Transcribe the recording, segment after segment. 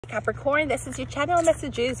Capricorn, this is your channel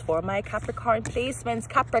messages for my Capricorn placements.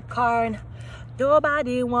 Capricorn,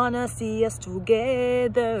 nobody wanna see us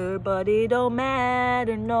together, but it don't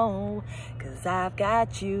matter, no, cause I've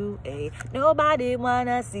got you. Nobody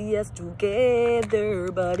wanna see us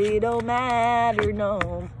together, but it don't matter,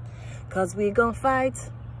 no, cause we gon' fight.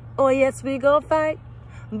 Oh yes, we gon' fight.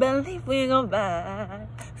 Believe we gon'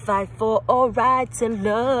 fight for our right to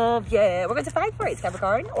love. Yeah, we're going to fight for it,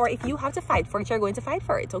 Capricorn. Or if you have to fight for it, you're going to fight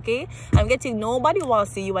for it, okay? I'm getting nobody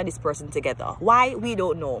wants to see you and this person together. Why? We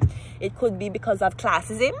don't know. It could be because of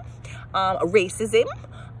classism, racism,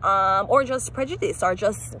 or just prejudice, or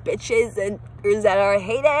just bitches and girls that are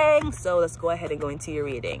hating. So let's go ahead and go into your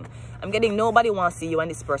reading. I'm getting nobody wants to see you and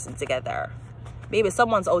this person together. Maybe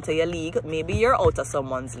someone's out of your league. Maybe you're out of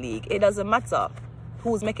someone's league. It doesn't matter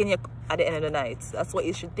who's making you at the end of the night. That's what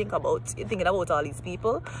you should think about. You're thinking about all these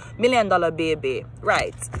people. $1 million baby,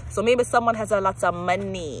 right? So maybe someone has a lot of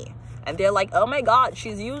money and they're like, oh my god,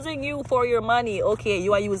 she's using you for your money. Okay,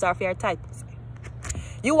 you are using her for your type.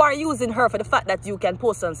 You are using her for the fact that you can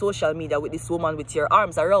post on social media with this woman with your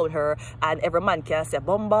arms around her and every man can say,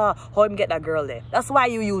 Bomba, how him get that girl there? That's why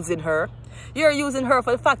you using her. You're using her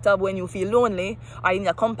for the fact of when you feel lonely, or you need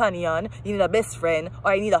a companion, you need a best friend,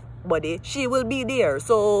 or you need a buddy, she will be there.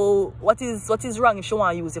 So what is wrong if she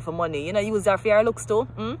want to use it for money? You know, use her for your looks too.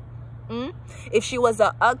 If she was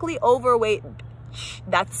an ugly, overweight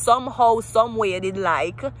that somehow, some way you did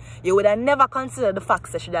like, you would have never considered the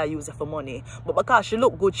fact that she did use it for money. But because she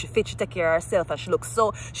look good, she fit, she take care of herself, and she looks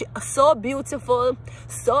so beautiful,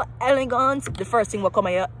 so elegant, the first thing will come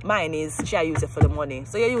in your mind is she use it for the money.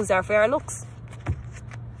 So you use her for her looks.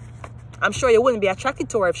 I'm sure you wouldn't be attracted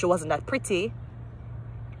to her if she wasn't that pretty.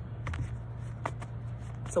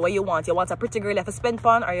 So what you want? You want a pretty girl you have to spend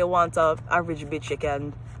fun, or you want a average bitch you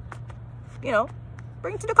can, you know,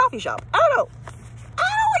 bring to the coffee shop? I don't know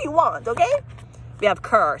what you want, okay? We have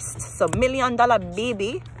cursed. So $1 million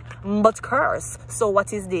baby, but cursed. So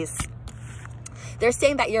what is this? They're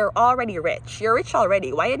saying that you're already rich. You're rich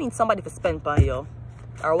already. Why you need somebody to spend on you?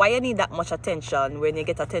 Or why you need that much attention when you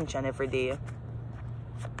get attention every day?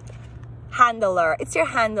 Handler. It's your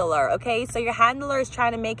handler, okay? So your handler is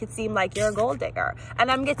trying to make it seem like you're a gold digger. And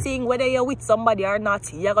I'm getting whether you're with somebody or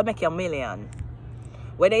not, you're gonna make your $1 million.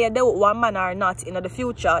 Whether you do one man or not in the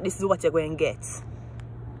future, this is what you're going to get.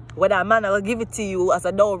 Whether a man will give it to you as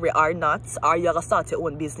a dowry or not, or you're going to start your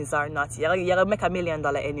own business or not, you're going to make $1 million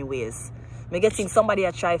anyways. I'm getting somebody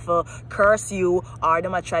that try to curse you, or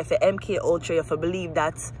them try to MK Ultra you for believe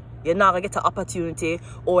that you're not going to get an opportunity,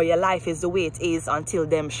 or your life is the way it is until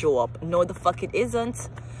them show up. No, the fuck it isn't.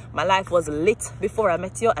 My life was lit before I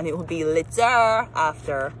met you, and it will be litter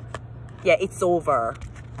after. Yeah, it's over.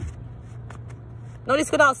 Now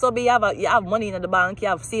this could also be you have money in the bank, you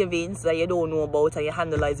have savings that you don't know about, and your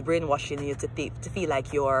handler is brainwashing you to feel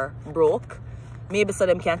like you're broke. Maybe so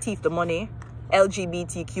them can thief the money.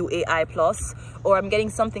 LGBTQAI+. Or I'm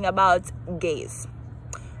getting something about gays.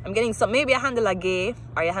 I'm getting some, maybe a handler gay,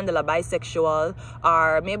 or a handler bisexual,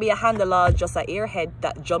 or maybe a handler just a airhead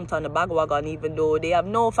that jumped on the bandwagon even though they have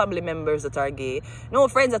no family members that are gay, no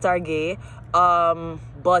friends that are gay,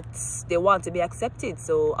 but they want to be accepted,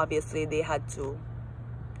 so obviously they had to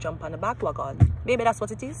jump on the bandwagon. Maybe that's what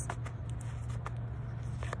it is.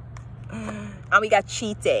 And we got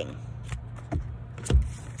cheating.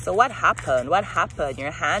 So what happened? What happened? Your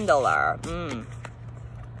handler.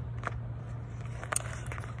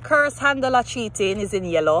 Curse handler cheating is in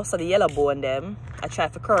yellow, so the yellow bone them. I try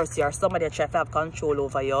to curse you, or somebody I try to have control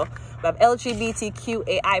over you. We have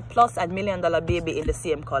LGBTQAI+ and $1 million baby in the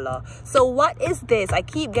same color. So what is this? I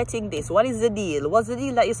keep getting this. What is the deal? What's the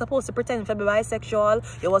deal that you're supposed to pretend to be bisexual?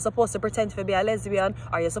 You were supposed to pretend to be a lesbian?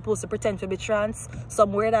 Or you're supposed to pretend to be trans?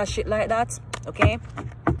 Some weird ass shit like that. Okay?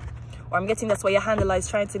 Or I'm getting that's what your handler is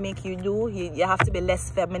trying to make you do. You have to be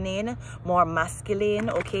less feminine, more masculine,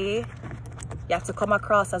 okay? You have to come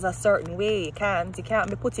across as a certain way. You can't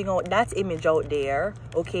be putting out that image out there,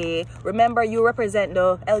 okay? Remember, you represent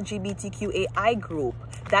the LGBTQAI group.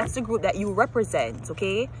 That's the group that you represent,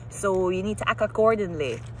 okay? So you need to act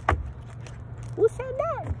accordingly. Who said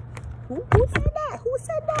that? Who said that? Who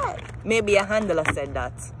said that? Maybe a handler said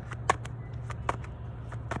that.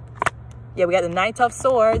 Yeah, we got the Knight of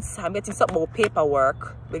Swords. I'm getting something about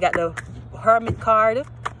paperwork. We got the Hermit card.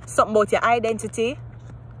 Something about your identity.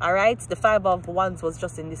 Alright, the 5 of Wands was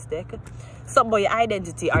just in this deck. Something about your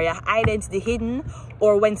identity, or your identity hidden,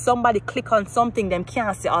 or when somebody click on something, them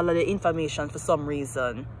can't see all of the information for some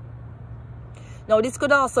reason. Now this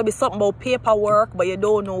could also be something about paperwork, but you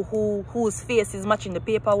don't know whose face is matching the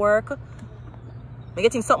paperwork. I'm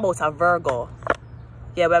getting something about a Virgo.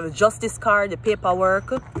 Yeah, we have the Justice card, the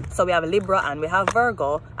paperwork. So we have Libra and we have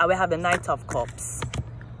Virgo and we have the Knight of Cups.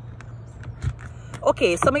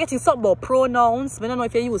 Okay, so I'm getting something about pronouns. I don't know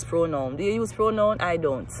if you use pronoun. Do you use pronoun? I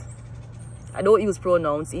don't. I don't use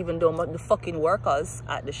pronouns, even though the fucking workers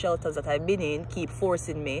at the shelters that I've been in keep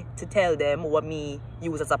forcing me to tell them what me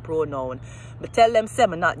use as a pronoun. But tell them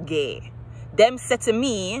I'm not gay. Them say to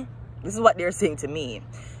me, this is what they're saying to me.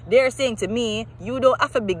 They're saying to me, you don't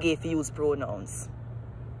have to be gay if you use pronouns.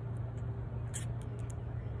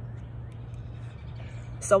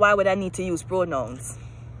 So why would I need to use pronouns?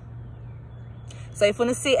 So if you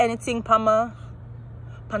want to say anything, Pama,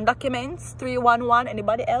 pan documents, 311,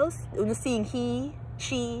 anybody else? You're seeing he,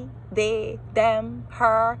 she, they, them,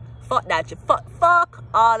 her, fuck that shit. Fuck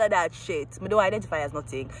all of that shit. I don't identify as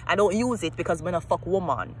nothing. I don't use it because I'm a fuck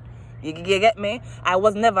woman. You get me? I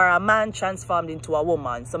was never a man transformed into a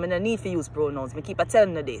woman. So I don't need to use pronouns. I keep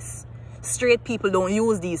telling you this. Straight people don't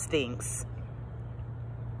use these things.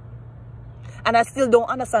 And I still don't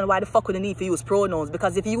understand why the fuck would you need to use pronouns.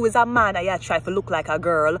 Because if you is a man and you try to look like a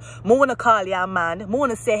girl, I want to call you a man. I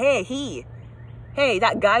want to say, hey, he. Hey,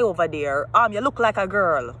 that guy over there. You look like a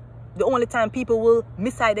girl. The only time people will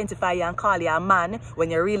misidentify you and call you a man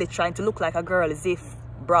when you're really trying to look like a girl is if,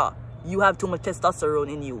 bruh, you have too much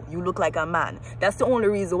testosterone in you. You look like a man. That's the only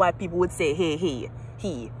reason why people would say, hey,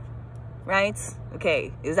 he. Right?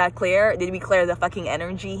 Okay. Is that clear? Did we clear the fucking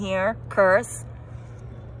energy here? Curse.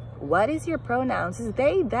 What is your pronouns? Is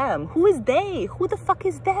they, them? Who is they? Who the fuck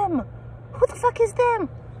is them? Who the fuck is them?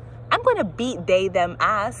 I'm gonna beat they, them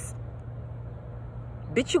ass.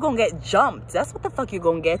 Bitch, you gonna get jumped. That's what the fuck you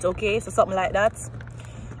gonna get, okay? So something like that.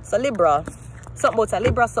 So Libra. Something about a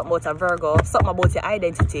Libra, something about a Virgo. Something about your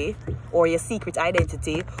identity. Or your secret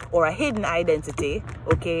identity. Or a hidden identity,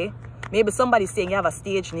 okay? Maybe somebody's saying you have a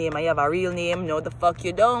stage name and you have a real name. No, the fuck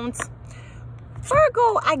you don't.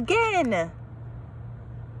 Virgo, again.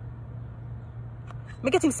 I'm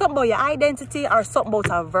getting something about your identity or something about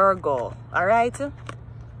a Virgo. Alright?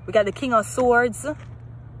 We got the King of Swords.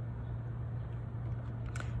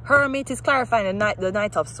 Hermit is clarifying the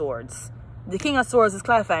Knight of Swords. The King of Swords is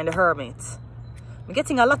clarifying the Hermit. I'm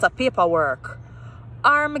getting a lot of paperwork.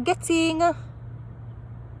 I'm getting...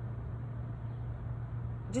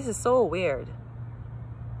 This is so weird.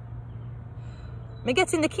 I'm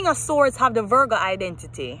getting the King of Swords have the Virgo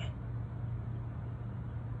identity.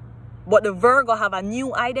 But the Virgo have a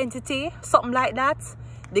new identity, something like that.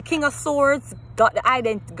 The King of Swords got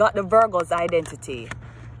the Virgo's identity.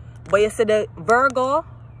 But you see the Virgo,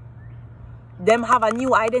 them have a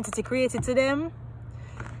new identity created to them.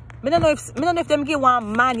 I don't know if them give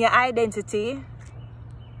one man your identity.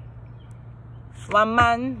 One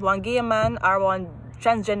man, one gay man, or one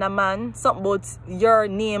transgender man. Something about your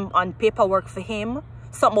name on paperwork for him.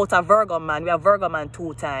 Something about a Virgo man. We have Virgo man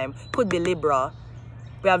 2 times. Could be Libra.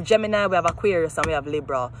 We have Gemini, we have Aquarius, and we have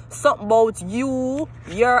Libra. Something about you,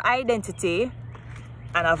 your identity,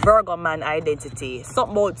 and a Virgo man identity.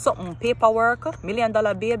 Something about something paperwork, $1 million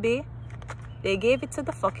baby. They gave it to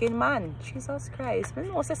the fucking man. Jesus Christ. You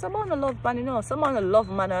know, say someone love man, you know. Someone love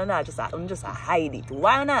man and not just hide it.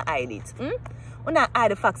 Why not hide it? Why not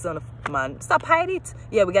hide the facts on the man? Stop hide it.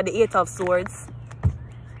 Yeah, we got the 8 of Swords.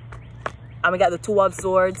 And we got the 2 of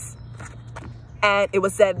Swords. And it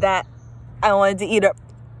was said that I wanted to eat her.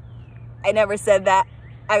 I never said that.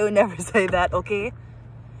 I will never say that, okay?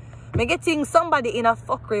 I'm getting somebody in a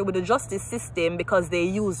fuckery with the justice system because they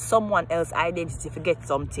use someone else's identity to get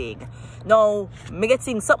something. Now, I'm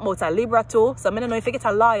getting something about a Libra too. So I don't know if you get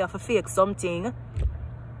a lawyer for fake something.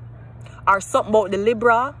 Or something about the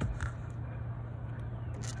Libra.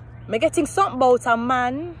 I'm getting something about a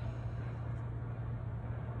man.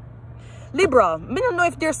 Libra. I don't know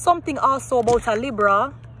if there's something also about a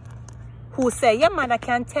Libra who say, yeah man, I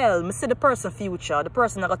can't tell. I see the person future. The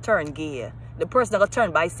person that got turn gay. The person that got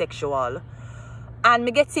turned bisexual. And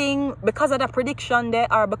me getting, because of that prediction there,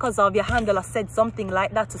 or because of your handler said something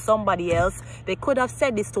like that to somebody else, they could have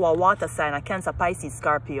said this to a water sign, a Cancer, Pisces,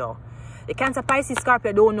 Scorpio. The Cancer, Pisces,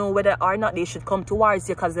 Scorpio don't know whether or not they should come towards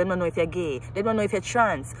you because they don't know if you're gay. They don't know if you're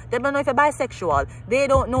trans. They don't know if you're bisexual. They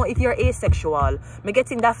don't know if you're asexual. Me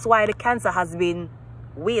getting that's why the Cancer has been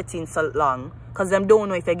waiting so long. Because them don't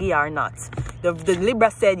know if they're gay or not. The Libra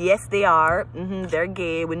said, yes, they are. They're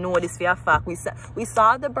gay. We know this for a fact. We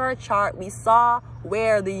saw the birth chart. We saw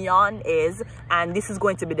where the yawn is. And this is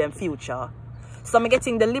going to be them future. So I'm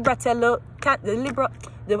getting the Libra tell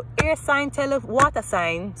the air sign tell water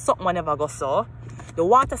sign, something I never go saw. The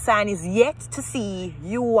water sign is yet to see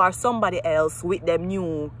you or somebody else with them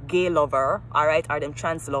new gay lover, alright, or them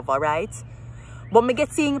trans lover, right? But I'm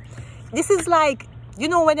getting, this is like, You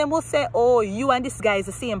know when they will say, oh, you and this guy is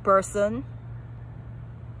the same person?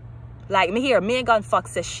 Like me here, Megan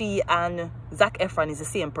Fox says she and Zac Efron is the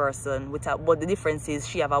same person, but the difference is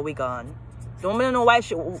she have a wig on. Don't know why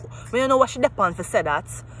she, I don't know what she depend for say that.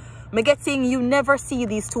 Me getting you never see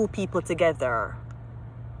these two people together.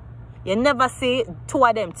 You never see two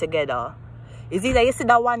of them together. It's either you see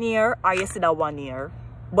that one year or you see that one year.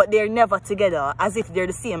 But they're never together as if they're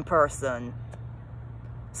the same person.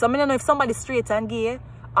 So I don't know if somebody's straight and gay,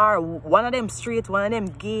 or one of them straight, one of them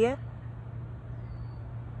gay.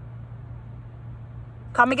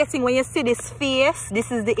 Because I'm getting when you see this face, this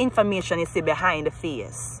is the information you see behind the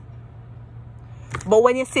face. But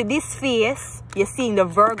when you see this face, you're seeing the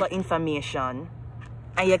Virgo information.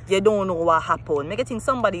 And yet you don't know what happened. I'm getting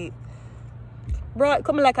somebody, bro,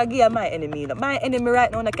 coming like a gay my enemy. My enemy right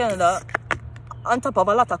now in Canada, on top of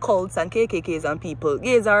a lot of cults and KKKs and people,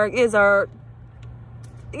 gays are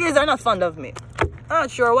not fond of me. I'm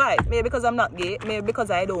not sure why. Maybe because I'm not gay. Maybe because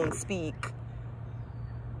I don't speak.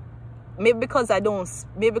 Maybe because I'm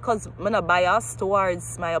not biased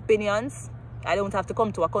towards my opinions. I don't have to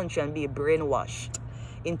come to a country and be brainwashed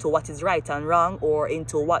into what is right and wrong or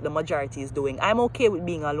into what the majority is doing. I'm okay with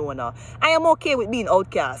being a loner. I am okay with being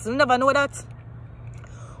outcast. You never know that.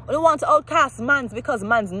 I don't want to outcast mans because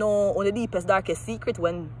mans know on the deepest, darkest secret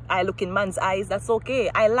when I look in man's eyes. That's okay.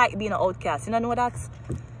 I like being an outcast. You know that?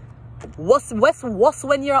 What's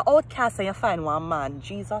when you're an outcast and you find one man?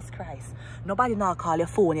 Jesus Christ. Nobody now call your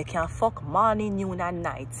phone. You can't fuck morning, noon, and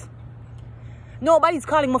night. Nobody's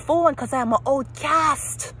calling my phone because I'm an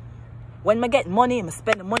outcast. When I get money, I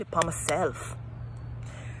spend the money for myself.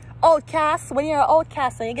 Outcast, when you're an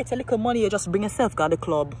outcast and you get a little money, you just bring yourself to the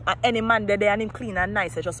club. And any man there and him clean and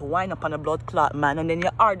nice, you just wind up on a blood clot man. And then you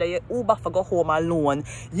order your Uber for go home alone.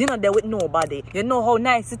 You're not there with nobody. You know how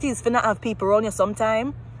nice it is for not have people around you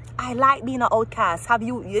sometime. I like being an outcast.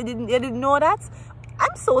 You didn't know that?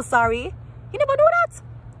 I'm so sorry. You never know that?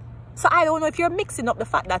 So I don't know if you're mixing up the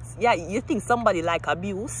fact that, yeah, you think somebody like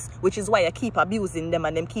abuse, which is why you keep abusing them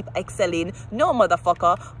and them keep excelling. No,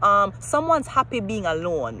 motherfucker. Someone's happy being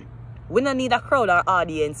alone. We don't need a crowd or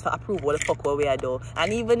audience for approval what the fuck what we are doing.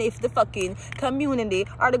 And even if the fucking community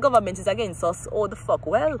or the government is against us, oh the fuck,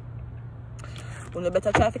 well, you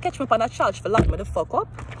better try to catch me on a charge for lock me the fuck up.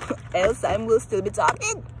 Else I will still be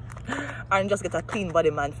talking. And just get a clean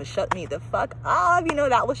body man for shut me the fuck up. You know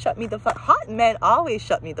that will shut me the fuck. Hot men always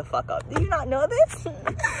shut me the fuck up. Do you not know this?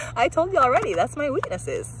 I told you already. That's my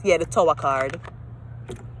weaknesses. Yeah, the Tower card.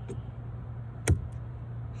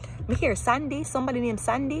 Me hear Sandy. Somebody named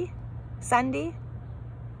Sandy. Sandy.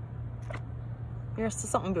 Here's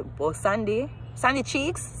something about Sandy. Sandy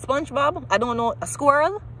Cheeks. SpongeBob. I don't know. A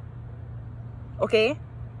squirrel. Okay.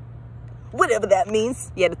 Whatever that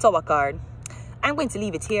means. Yeah, the Tower card. I'm going to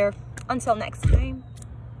leave it here. Until next time.